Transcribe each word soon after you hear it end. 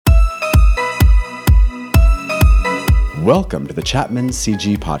Welcome to the Chapman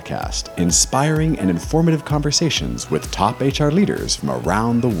CG Podcast, inspiring and informative conversations with top HR leaders from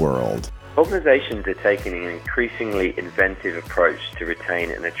around the world. Organizations are taking an increasingly inventive approach to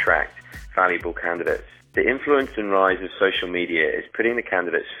retain and attract valuable candidates. The influence and rise of social media is putting the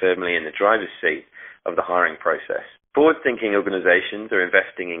candidates firmly in the driver's seat of the hiring process. Forward-thinking organizations are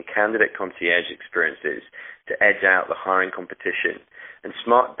investing in candidate concierge experiences to edge out the hiring competition, and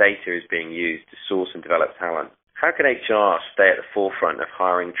smart data is being used to source and develop talent. How can HR stay at the forefront of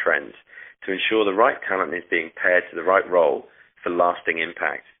hiring trends to ensure the right talent is being paired to the right role for lasting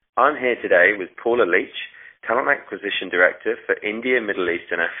impact? I'm here today with Paula Leech, Talent Acquisition Director for India, Middle East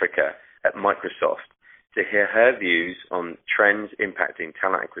and Africa at Microsoft, to hear her views on trends impacting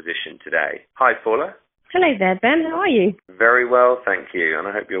talent acquisition today. Hi, Paula. Hello there, Ben. How are you? Very well, thank you. And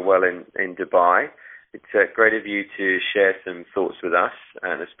I hope you're well in Dubai. It's great of you to share some thoughts with us,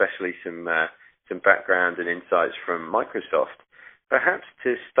 and especially some background and insights from Microsoft. Perhaps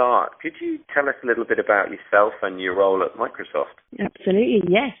to start, could you tell us a little bit about yourself and your role at Microsoft? Absolutely,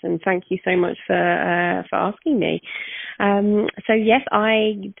 yes, and thank you so much for asking me. So yes,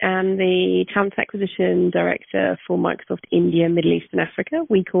 I am the Talent Acquisition Director for Microsoft India, Middle East and Africa.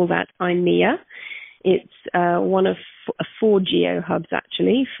 We call that IMEA. It's one of four geo hubs,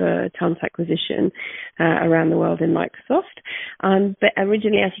 actually, for talent acquisition around the world in Microsoft. But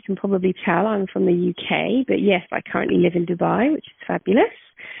originally, as you can probably tell, I'm from the UK. But yes, I currently live in Dubai, which is fabulous.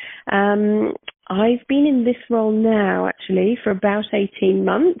 I've been in this role now, actually, for about 18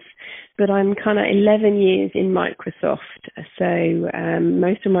 months. But I'm kind of 11 years in Microsoft. So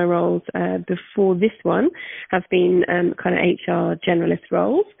most of my roles before this one have been kind of HR generalist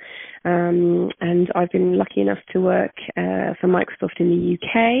roles. And I've been lucky enough to work for Microsoft in the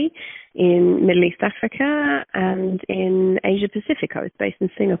UK, in Middle East Africa, and in Asia Pacific. I was based in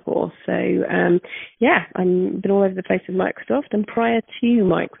Singapore. So, I've been all over the place with Microsoft. And prior to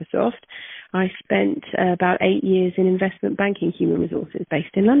Microsoft, I spent about 8 years in investment banking human resources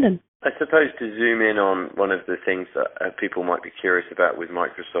based in London. I suppose to zoom in on one of the things that people might be curious about with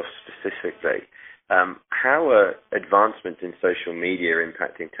Microsoft specifically, how are advancements in social media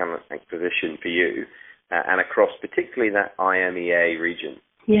impacting talent acquisition for you and across particularly that IMEA region?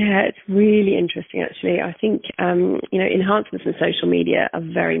 Yeah, it's really interesting, actually. I think, enhancements in social media are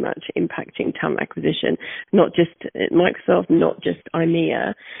very much impacting talent acquisition, not just at Microsoft, not just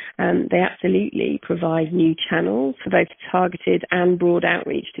IMEA. They absolutely provide new channels for both targeted and broad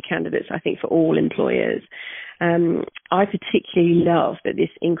outreach to candidates, I think, for all employers. I particularly love that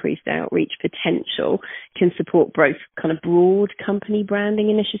this increased outreach potential can support both kind of broad company branding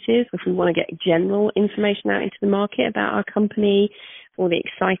initiatives, if we want to get general information out into the market about our company, or the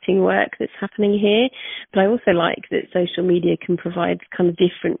exciting work that's happening here. But I also like that social media can provide kind of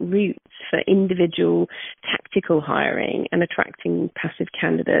different routes for individual tactical hiring and attracting passive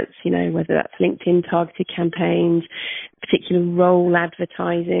candidates, whether that's LinkedIn targeted campaigns, particular role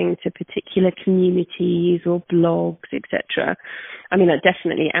advertising to particular communities or blogs, etc. I mean,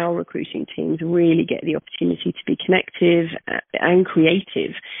 definitely our recruiting teams really get the opportunity to be connective and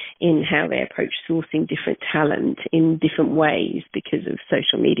creative in how they approach sourcing different talent in different ways because of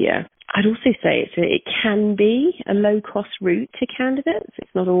social media. I'd also say it can be a low-cost route to candidates.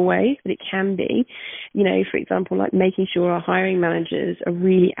 It's not always, but it can be. For example, like making sure our hiring managers are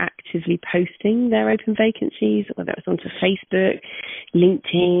really actively posting their open vacancies, whether it's onto Facebook,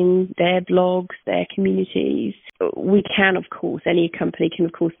 LinkedIn, their blogs, their communities. We can, of course, any company can,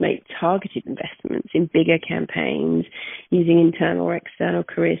 of course, make targeted investments in bigger campaigns using internal or external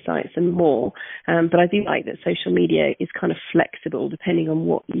career sites and more. But I do like that social media is kind of flexible depending on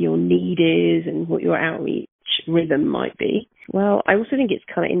what your need is and what your outreach rhythm might be. Well, I also think it's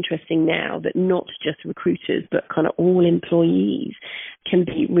kind of interesting now that not just recruiters, but kind of all employees can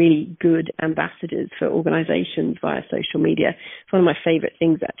be really good ambassadors for organizations via social media. It's one of my favorite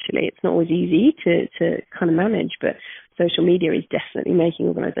things, actually. It's not always easy to kind of manage, but social media is definitely making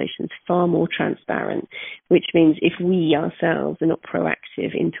organizations far more transparent, which means if we ourselves are not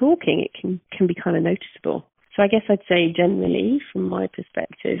proactive in talking, it can be kind of noticeable. So I guess I'd say generally, from my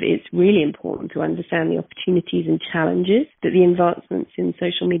perspective, it's really important to understand the opportunities and challenges that the advancements in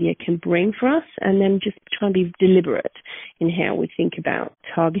social media can bring for us, and then just try and be deliberate in how we think about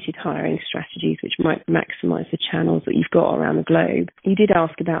targeted hiring strategies which might maximise the channels that you've got around the globe. You did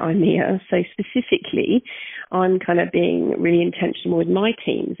ask about IMEA, so specifically, I'm kind of being really intentional with my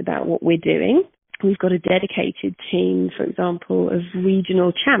teams about what we're doing. We've got a dedicated team, for example, of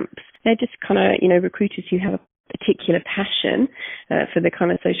regional champs. They're just kind of, recruiters who have a particular passion for the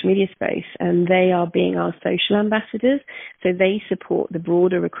kind of social media space, and they are being our social ambassadors. So they support the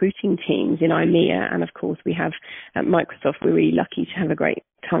broader recruiting teams in IMEA, and of course we have at Microsoft, we're really lucky to have a great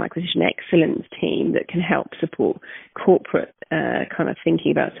talent acquisition excellence team that can help support corporate kind of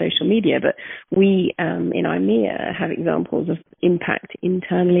thinking about social media. But we in IMEA have examples of impact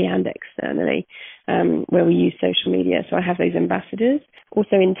internally and externally where we use social media. So I have those ambassadors.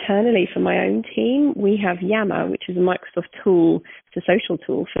 Also internally for my own team, we have Yammer, which is a Microsoft tool, it's a social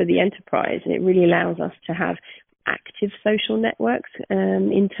tool for the enterprise, and it really allows us to have active social networks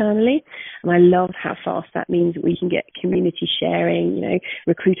internally. And I love how fast that means that we can get community sharing,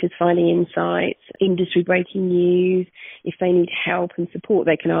 recruiters finding insights, industry breaking news. If they need help and support,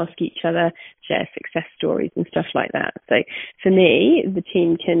 they can ask each other, share success stories and stuff like that. So for me, the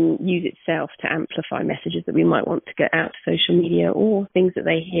team can use itself to amplify messages that we might want to get out to social media or things that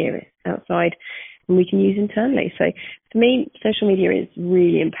they hear outside and we can use internally. So for me, social media is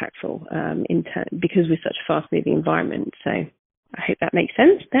really impactful because we're such a fast-moving environment. So I hope that makes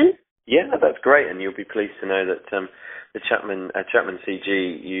sense, Ben. Yeah, that's great, and you'll be pleased to know that the Chapman CG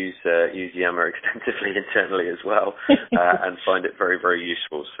use Yammer extensively internally as well, and find it very, very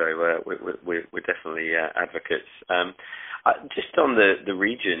useful. So we're definitely advocates. Just on the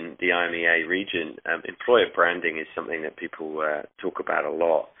region, the IMEA region, employer branding is something that people talk about a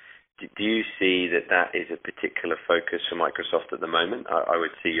lot. Do you see that is a particular focus for Microsoft at the moment? I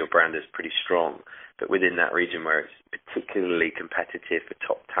would see your brand as pretty strong, but within that region where it's particularly competitive for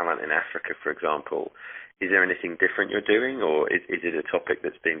top talent in Africa, for example, is there anything different you're doing, or is it a topic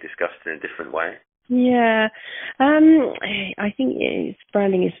that's being discussed in a different way? Yeah, I think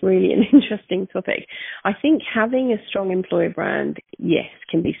branding is really an interesting topic. I think having a strong employer brand, yes,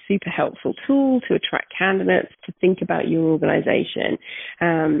 can be a super helpful tool to attract candidates, to think about your organization,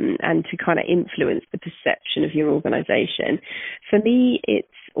 and to kind of influence the perception of your organization. For me, it's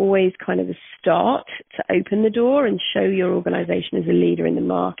always kind of a start to open the door and show your organization as a leader in the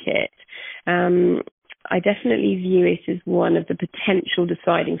market. I definitely view it as one of the potential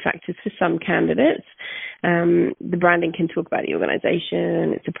deciding factors for some candidates. The branding can talk about the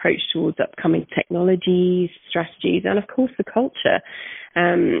organisation, its approach towards upcoming technologies, strategies, and of course the culture.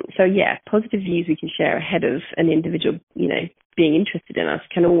 So yeah, positive views we can share ahead of an individual, being interested in us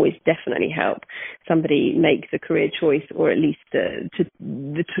can always definitely help somebody make the career choice, or at least the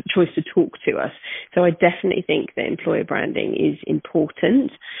choice to talk to us. So I definitely think that employer branding is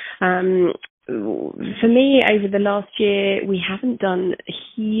important. For me, over the last year, we haven't done a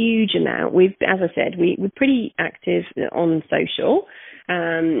huge amount. As I said, we're pretty active on social,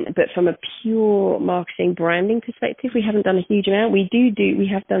 but from a pure marketing branding perspective, we haven't done a huge amount. We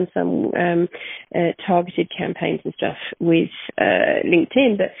have done some targeted campaigns and stuff with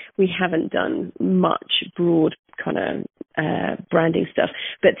LinkedIn, but we haven't done much broad kind of branding stuff.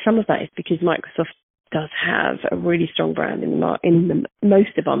 But some of that is because Microsoft does have a really strong brand in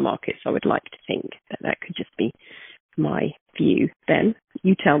most of our markets. I would like to think that could just be my view. Ben,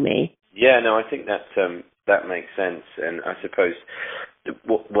 you tell me. Yeah, no, I think that makes sense, and I suppose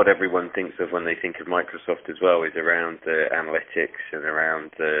what everyone thinks of when they think of Microsoft as well is around the analytics and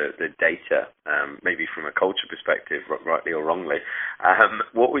around the data, maybe from a culture perspective, rightly or wrongly.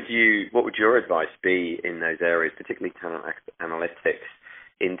 What would your advice be in those areas, particularly talent analytics,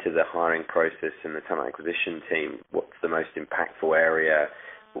 into the hiring process and the talent acquisition team? What's the most impactful area?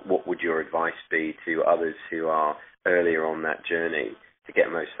 What would your advice be to others who are earlier on that journey to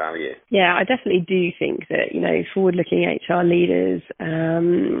get most value? Yeah, I definitely do think that, forward-looking HR leaders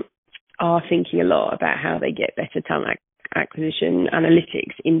are thinking a lot about how they get better talent acquisition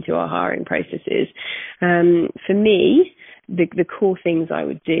analytics into our hiring processes. For me, the core things I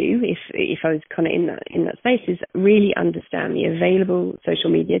would do if I was kind of in that space is really understand the available social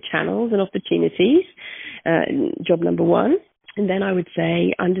media channels and opportunities. Job number one. And then I would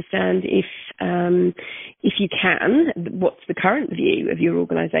say understand if you can, what's the current view of your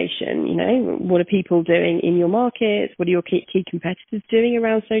organisation? What are people doing in your markets? What are your key competitors doing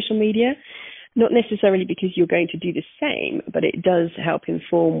around social media? Not necessarily because you're going to do the same, but it does help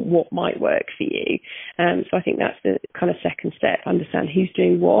inform what might work for you. So I think that's the kind of second step, understand who's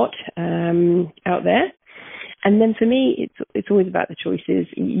doing what out there. And then for me, it's always about the choices.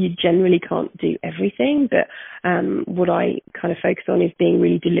 You generally can't do everything, but what I kind of focus on is being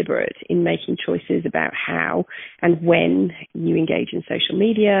really deliberate in making choices about how and when you engage in social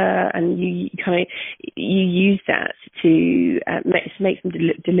media, and you use that to make some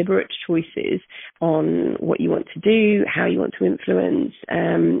deliberate choices on what you want to do, how you want to influence,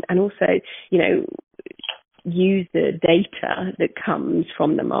 and also, use the data that comes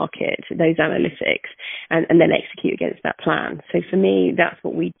from the market, those analytics, and then execute against that plan. So for me, that's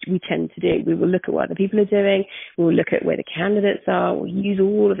what we tend to do. We will look at what other people are doing. We'll look at where the candidates are. We'll use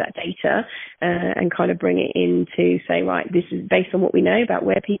all of that data and kind of bring it in to say, right, this is based on what we know about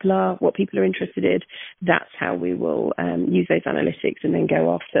where people are, what people are interested in. That's how we will use those analytics and then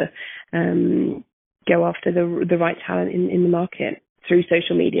go after the right talent in the market through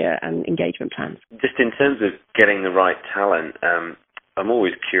social media and engagement plans. Just in terms of getting the right talent, I'm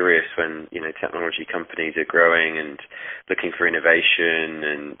always curious when, technology companies are growing and looking for innovation,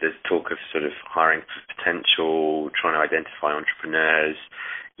 and there's talk of sort of hiring potential, trying to identify entrepreneurs,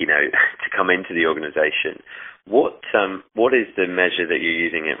 to come into the organization. What is the measure that you're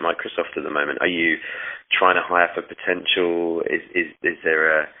using at Microsoft at the moment? Are you trying to hire for potential? Is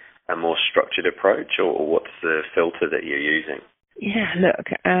there a more structured approach, or what's the filter that you're using? Yeah, look,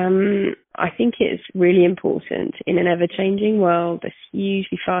 I think it's really important in an ever-changing world. There's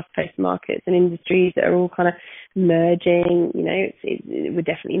hugely fast-paced markets and industries that are all kind of merging. We're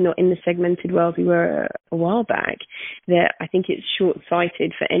definitely not in the segmented world we were a while back. That I think it's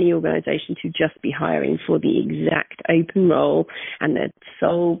short-sighted for any organisation to just be hiring for the exact open role and the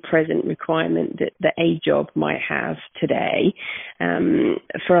sole present requirement that a job might have today.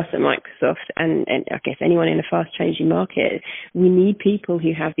 For us at Microsoft, and I guess anyone in a fast-changing market, we need people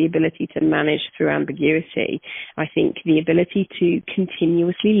who have the ability to manage through ambiguity. I think the ability to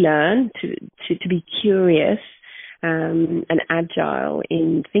continuously learn, to be curious and agile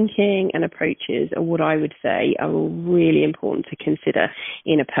in thinking and approaches are what I would say are all really important to consider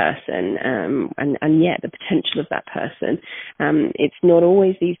in a person, and yet the potential of that person. It's not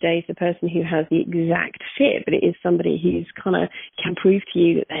always these days the person who has the exact fit, but it is somebody who's kind of can prove to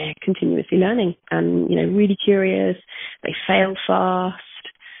you that they're continuously learning and, really curious. They fail fast,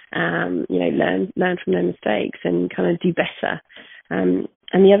 learn from their mistakes and kind of do better.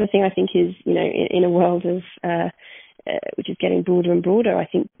 And the other thing I think is, in a world of which is getting broader and broader, I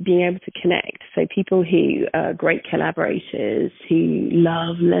think being able to connect. So people who are great collaborators, who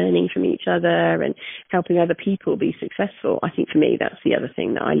love learning from each other and helping other people be successful. I think for me, that's the other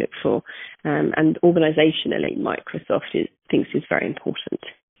thing that I look for. And organisationally, Microsoft thinks is very important.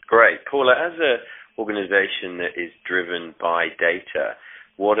 Great. Paula, as an organisation that is driven by data,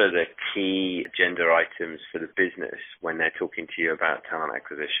 what are the key agenda items for the business when they're talking to you about talent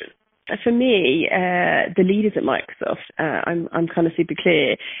acquisition? For me, the leaders at Microsoft, I'm kind of super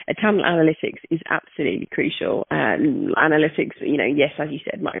clear. Talent analytics is absolutely crucial. Analytics, yes, as you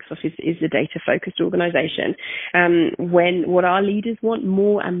said, Microsoft is a data-focused organization. What our leaders want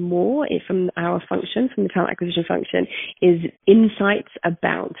more and more from our function, from the talent acquisition function, is insights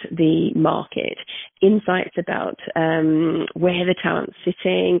about the market, insights about where the talent's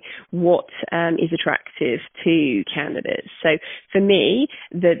sitting, what is attractive to candidates. So for me,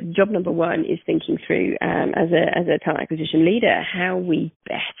 the job number one is thinking through, as a talent acquisition leader, how we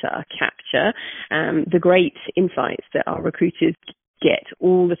better capture the great insights that our recruiters get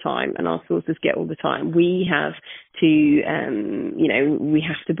all the time and our sources get all the time. We have to, we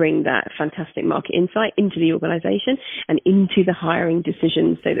have to bring that fantastic market insight into the organization and into the hiring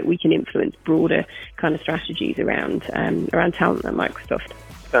decisions so that we can influence broader kind of strategies around talent at Microsoft.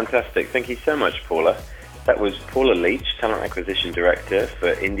 Fantastic. Thank you so much, Paula. That was Paula Leech, Talent Acquisition Director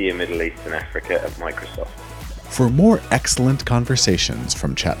for India, Middle East and Africa at Microsoft. For more excellent conversations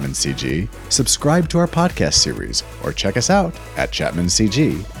from Chapman CG, subscribe to our podcast series or check us out at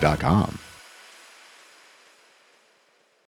chapmancg.com.